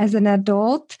far as an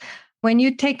adult. When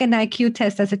you take an IQ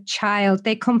test as a child,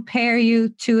 they compare you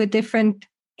to a different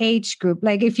age group.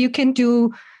 Like if you can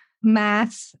do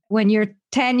math when you're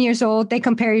 10 years old, they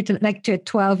compare you to a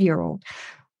 12-year-old.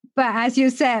 But as you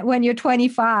said, when you're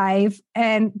 25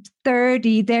 and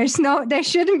 30, there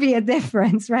shouldn't be a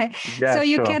difference, right? Yeah, so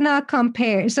you cannot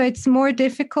compare. So it's more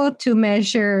difficult to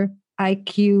measure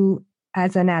IQ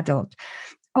as an adult.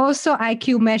 Also,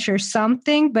 IQ measures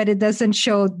something, but it doesn't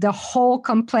show the whole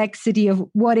complexity of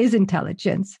what is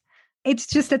intelligence. It's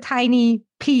just a tiny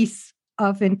piece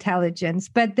of intelligence,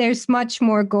 but there's much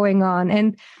more going on.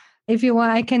 And if you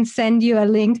want, I can send you a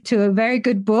link to a very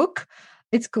good book.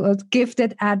 It's called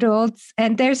Gifted Adults.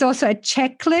 And there's also a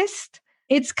checklist.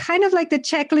 It's kind of like the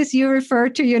checklist you refer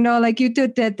to, like you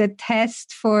did the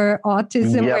test for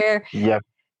autism where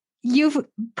you've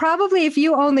probably, if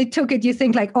you only took it, you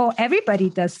think like, oh, everybody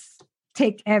does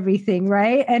take everything,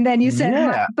 right? And then you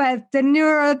said, but the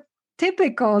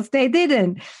neurotypicals, they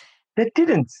didn't. They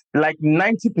didn't. Like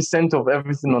 90% of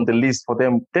everything on the list for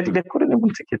them, they couldn't even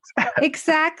take it.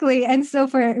 Exactly. And so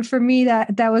for me,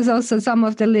 that was also some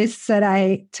of the lists that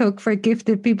I took for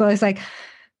gifted people. It's like,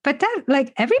 but that,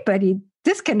 like everybody,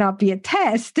 this cannot be a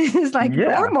test. This is like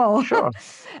normal. Sure.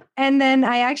 And then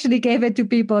I actually gave it to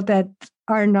people that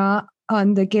are not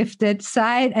on the gifted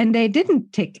side, and they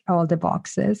didn't tick all the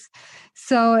boxes.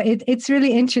 So it's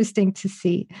really interesting to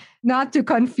see, not to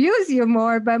confuse you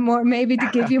more, but more maybe to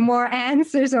give you more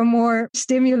answers or more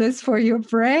stimulus for your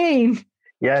brain.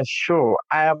 Yeah, sure.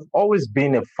 I have always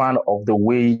been a fan of the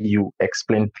way you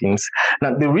explain things.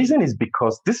 Now, the reason is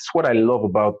because this is what I love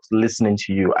about listening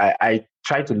to you. I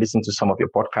try to listen to some of your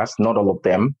podcasts, not all of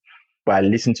them, but I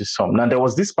listen to some. Now, there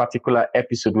was this particular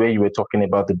episode where you were talking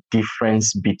about the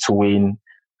difference between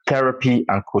therapy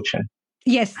and coaching.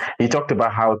 Yes. You talked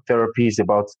about how therapy is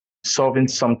about solving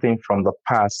something from the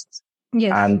past,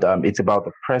 Yes. and it's about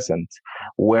the present,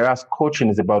 whereas coaching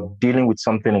is about dealing with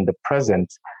something in the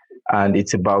present and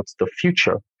it's about the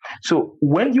future. So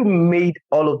when you made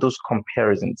all of those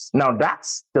comparisons, now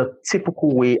that's the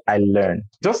typical way I learn.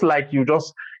 Just like you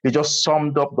just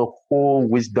summed up the whole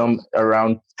wisdom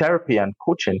around therapy and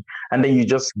coaching, and then you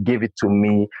just gave it to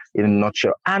me in a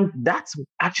nutshell. And that's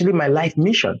actually my life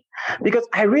mission, because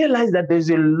I realize that there's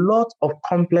a lot of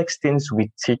complex things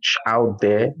we teach out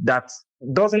there that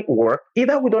doesn't work.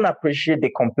 Either we don't appreciate the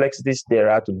complexities there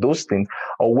are to those things,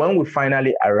 or when we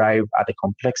finally arrive at the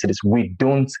complexities, we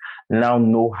don't now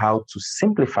know how to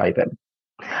simplify them.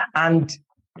 And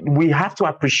we have to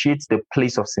appreciate the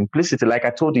place of simplicity. Like I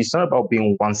told you, it's not about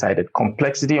being one-sided.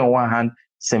 Complexity on one hand,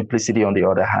 simplicity on the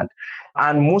other hand.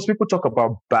 And most people talk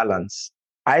about balance.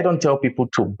 I don't tell people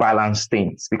to balance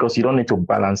things, because you don't need to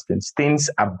balance things. Things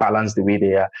are balanced the way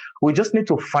they are. We just need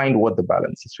to find what the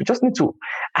balance is. We just need to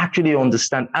actually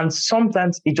understand. And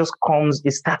sometimes it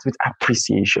starts with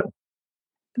appreciation.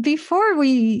 Before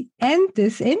we end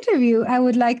this interview, I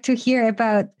would like to hear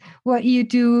about what you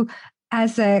do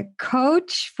as a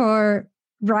coach for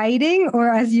writing,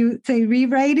 or as you say,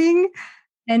 rewriting.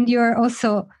 And you're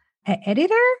also an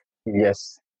editor.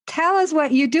 Yes. Tell us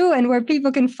what you do and where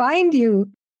people can find you.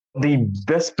 The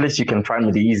best place you can find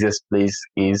me, the easiest place,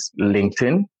 is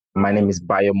LinkedIn. My name is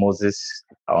Bayo Moses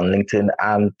on LinkedIn,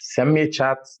 and send me a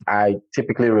chat. I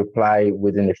typically reply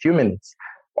within a few minutes.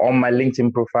 On my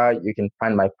LinkedIn profile, you can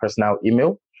find my personal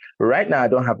email. Right now, I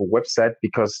don't have a website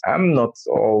because I'm not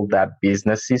all that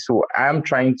businessy. So I'm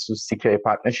trying to secure a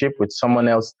partnership with someone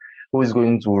else who is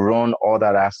going to run all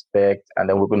that aspect. And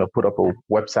then we're going to put up a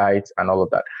website and all of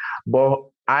that. But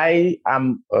I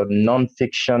am a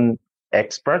nonfiction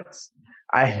expert.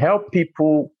 I help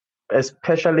people,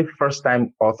 especially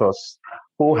first-time authors,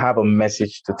 who have a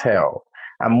message to tell.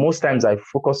 And most times I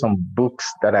focus on books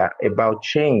that are about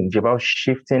change, about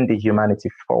shifting the humanity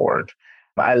forward.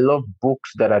 I love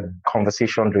books that are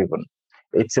conversation driven.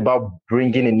 It's about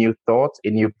bringing a new thought, a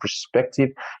new perspective.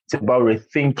 It's about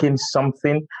rethinking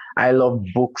something. I love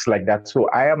books like that. So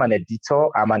I am an editor.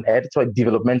 I'm an editor, a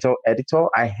developmental editor.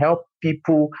 I help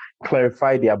people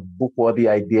clarify their book-worthy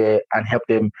idea and help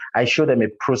them. I show them a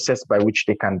process by which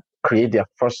they can create their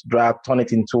first draft, turn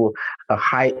it into a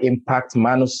high-impact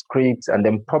manuscript, and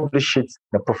then publish it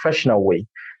in a professional way.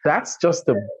 That's just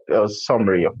a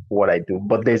summary of what I do.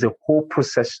 But there's a whole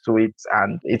process to it,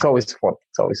 and it's always fun.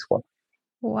 It's always fun.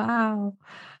 Wow.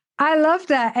 I love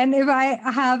that. And if I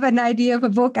have an idea of a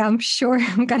book, I'm sure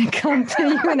I'm going to come to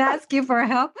you and ask you for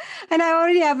help. And I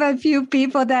already have a few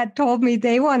people that told me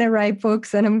they want to write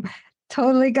books, and I'm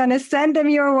totally going to send them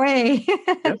your way.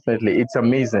 Definitely. It's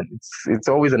amazing. It's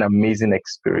always an amazing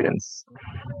experience.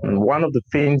 And one of the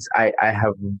things I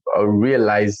have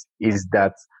realized is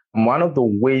that one of the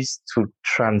ways to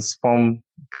transform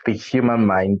the human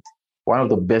mind, one of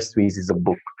the best ways is a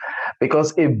book.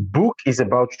 Because a book is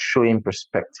about showing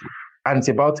perspective, and it's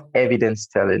about evidence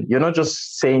telling. You're not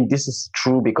just saying this is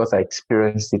true because I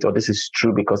experienced it, or this is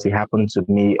true because it happened to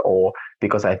me, or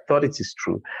because I thought it is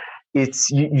true. It's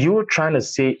you're trying to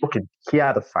say, okay, here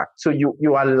are the facts. So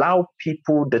you allow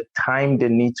people the time they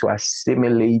need to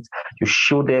assimilate. You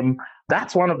show them.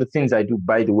 That's one of the things I do,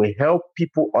 by the way, help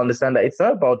people understand that it's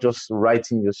not about just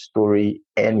writing your story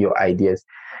and your ideas.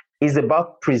 It's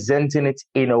about presenting it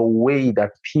in a way that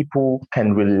people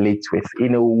can relate with,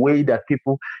 in a way that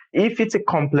people, if it's a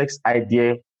complex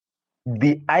idea,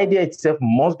 the idea itself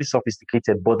must be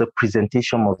sophisticated, but the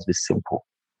presentation must be simple.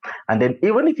 And then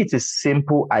even if it's a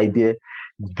simple idea,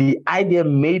 the idea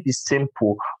may be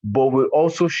simple, but we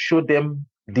also show them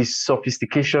the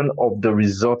sophistication of the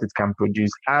result it can produce.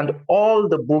 And all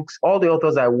the books, all the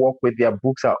authors I work with, their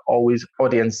books are always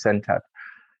audience-centered.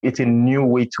 It's a new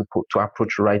way to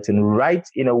approach writing. Write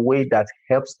in a way that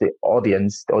helps the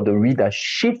audience or the reader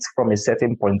shift from a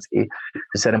certain point A to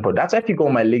a certain point. That's why if you go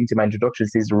on my LinkedIn, my introduction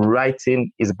says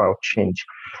writing is about change.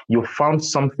 You found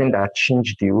something that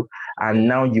changed you, and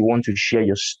now you want to share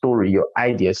your story, your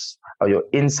ideas, or your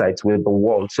insights with the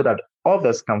world so that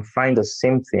others can find the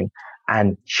same thing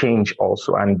and change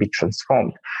also and be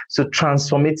transformed. So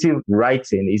transformative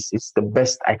writing is the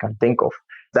best I can think of.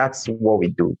 That's what we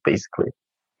do, basically.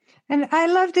 And I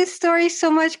love this story so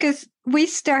much because we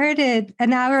started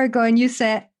an hour ago and you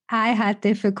said, I had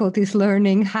difficulties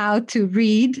learning how to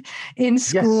read in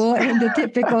school, in the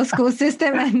typical school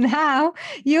system. And now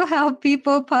you help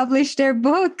people publish their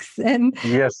books. And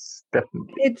yes,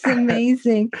 definitely. it's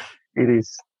amazing. It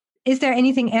is. Is there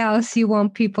anything else you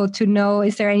want people to know?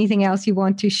 Is there anything else you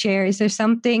want to share? Is there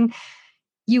something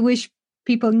you wish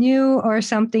people knew or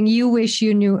something you wish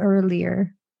you knew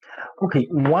earlier? Okay,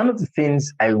 one of the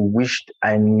things I wished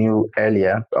I knew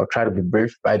earlier, I'll try to be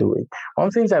brief, by the way. One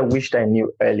of the things I wished I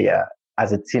knew earlier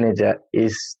as a teenager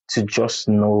is to just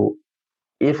know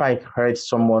if I heard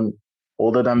someone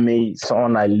older than me,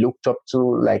 someone I looked up to,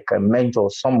 like a mentor,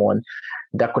 someone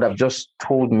that could have just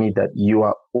told me that you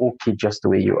are okay just the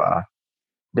way you are.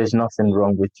 There's nothing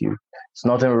wrong with you. There's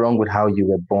nothing wrong with how you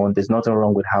were born. There's nothing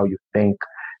wrong with how you think.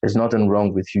 There's nothing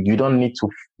wrong with you. You don't need to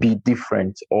be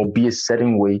different or be a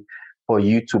certain way for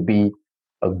you to be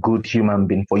a good human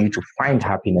being, for you to find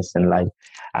happiness in life.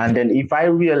 And then if I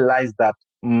realize that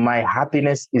my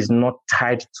happiness is not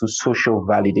tied to social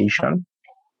validation,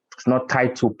 it's not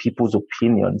tied to people's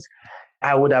opinions,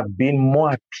 I would have been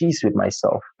more at peace with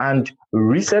myself. And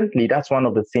recently, that's one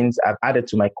of the things I've added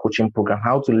to my coaching program,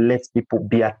 how to let people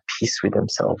be at peace with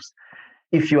themselves.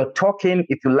 If you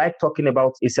like talking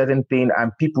about a certain thing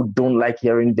and people don't like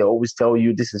hearing, they always tell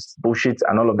you this is bullshit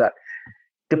and all of that.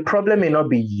 The problem may not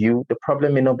be you. The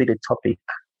problem may not be the topic.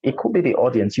 It could be the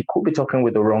audience. You could be talking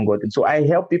with the wrong audience. So I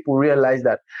help people realize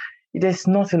that there's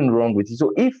nothing wrong with you.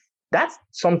 So if that's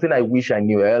something I wish I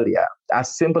knew earlier,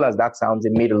 as simple as that sounds,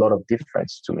 it made a lot of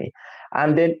difference to me.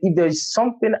 And then if there's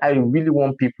something I really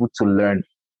want people to learn,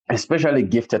 especially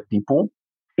gifted people,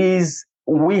 is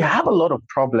we have a lot of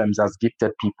problems as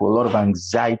gifted people, a lot of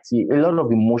anxiety, a lot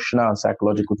of emotional and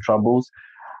psychological troubles.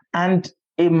 And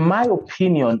in my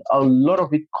opinion, a lot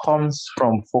of it comes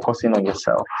from focusing on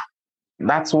yourself.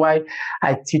 That's why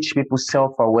I teach people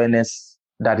self-awareness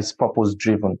that is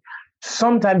purpose-driven.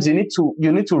 Sometimes you need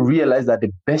to realize that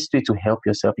the best way to help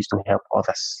yourself is to help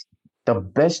others. The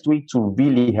best way to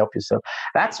really help yourself.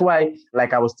 That's why,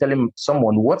 like I was telling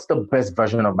someone, what's the best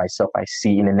version of myself I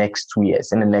see in the next 2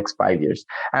 years, in the next 5 years?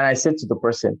 And I said to the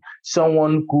person,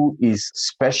 someone who is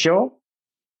special.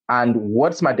 And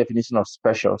what's my definition of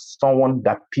special? Someone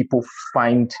that people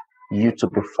find you to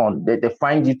be fun. They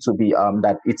find you to be,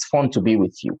 that it's fun to be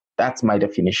with you. That's my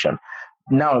definition.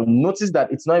 Now, notice that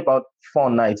it's not about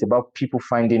fun now. It's about people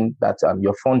finding that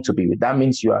you're fun to be with. That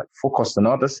means you are focused on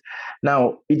others.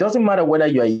 Now, it doesn't matter whether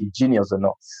you are a genius or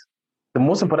not. The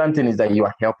most important thing is that you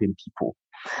are helping people.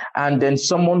 And then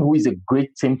someone who is a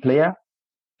great team player,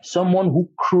 someone who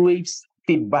craves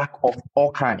feedback of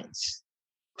all kinds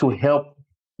to help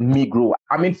me grow.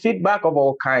 I mean, feedback of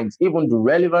all kinds, even the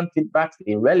relevant feedbacks,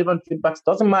 the irrelevant feedbacks,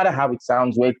 doesn't matter how it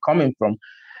sounds, where it's coming from.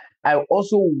 I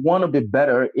also want to be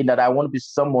better in that I want to be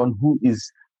someone who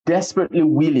is desperately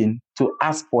willing to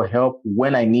ask for help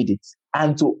when I need it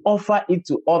and to offer it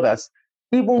to others,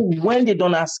 even when they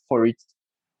don't ask for it,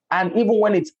 and even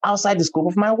when it's outside the scope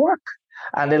of my work.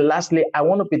 And then lastly, I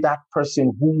want to be that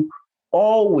person who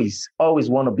always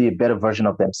want to be a better version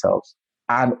of themselves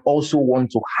and also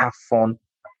want to have fun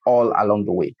all along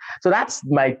the way. So that's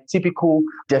my typical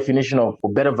definition of a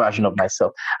better version of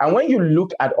myself. And when you look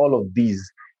at all of these,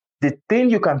 the thing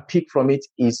you can pick from it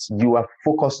is you are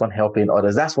focused on helping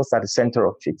others. That's what's at the center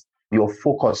of it. Your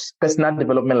focus, personal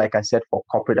development, like I said, for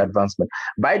corporate advancement.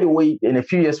 By the way, in a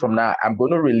few years from now, I'm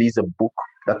going to release a book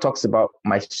that talks about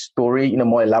my story in a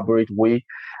more elaborate way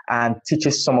and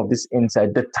teaches some of this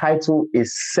insight. The title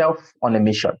is Self on a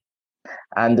Mission.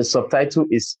 And the subtitle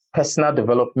is Personal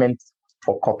Development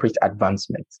for Corporate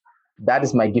Advancement. That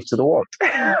is my gift to the world.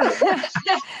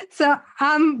 So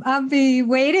I'll be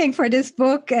waiting for this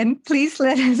book, and please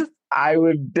let us. I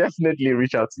will definitely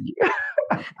reach out to you.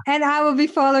 And I will be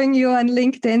following you on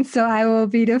LinkedIn, so I will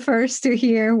be the first to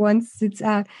hear once it's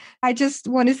out. I just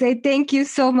want to say thank you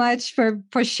so much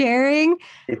for sharing.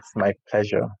 It's my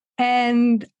pleasure.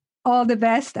 And all the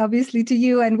best, obviously, to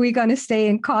you. And we're going to stay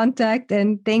in contact.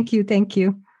 And thank you. Thank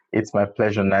you. It's my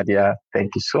pleasure, Nadia.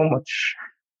 Thank you so much.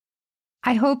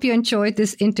 I hope you enjoyed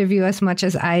this interview as much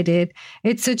as I did.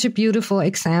 It's such a beautiful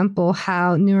example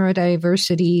how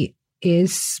neurodiversity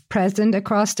is present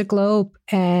across the globe.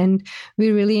 And we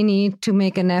really need to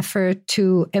make an effort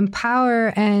to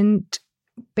empower and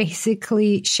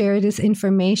basically share this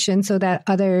information so that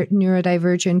other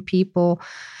neurodivergent people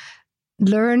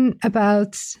learn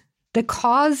about the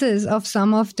causes of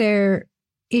some of their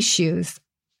issues.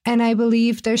 And I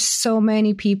believe there's so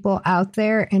many people out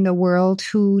there in the world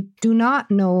who do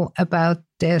not know about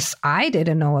this. I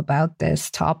didn't know about this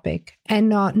topic. And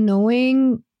not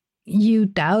knowing you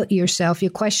doubt yourself, you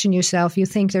question yourself, you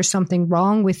think there's something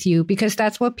wrong with you, because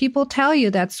that's what people tell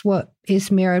you. That's what is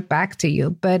mirrored back to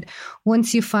you. But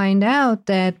once you find out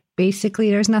that basically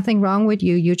there's nothing wrong with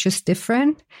you, you're just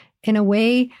different in a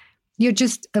way, you're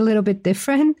just a little bit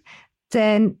different,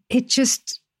 then it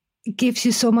just gives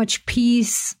you so much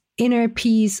peace, inner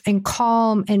peace and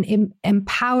calm, and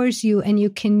empowers you, and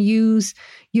you can use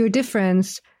your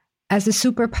difference as a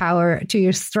superpower to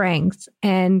your strength.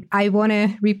 And I want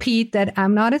to repeat that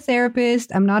I'm not a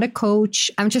therapist, I'm not a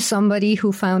coach, I'm just somebody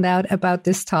who found out about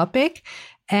this topic.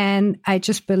 And I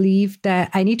just believe that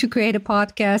I need to create a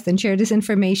podcast and share this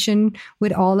information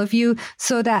with all of you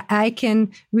so that I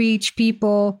can reach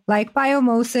people like Bayo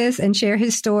Moses and share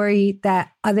his story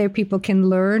that other people can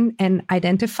learn and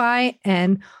identify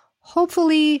and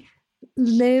hopefully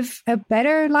live a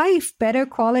better life, better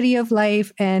quality of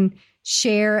life, and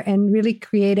share and really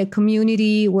create a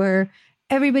community where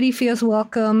everybody feels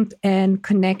welcomed and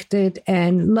connected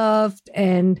and loved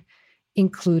and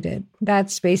included.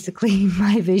 That's basically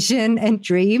my vision and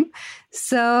dream.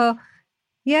 So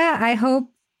yeah, I hope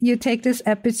you take this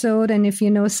episode, and if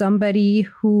you know somebody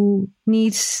who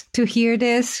needs to hear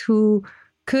this, who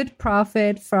could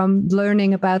profit from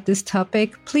learning about this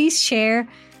topic, please share.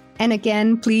 And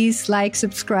again, please like,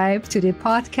 subscribe to the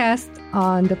podcast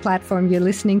on the platform you're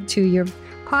listening to your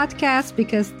podcast,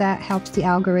 because that helps the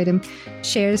algorithm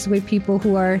shares with people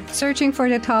who are searching for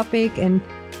the topic, and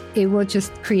it will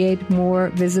just create more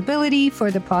visibility for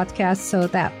the podcast. So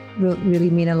that will really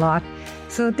mean a lot.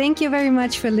 So thank you very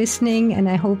much for listening, and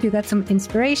I hope you got some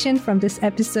inspiration from this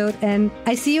episode, and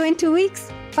I see you in 2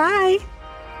 weeks. Bye.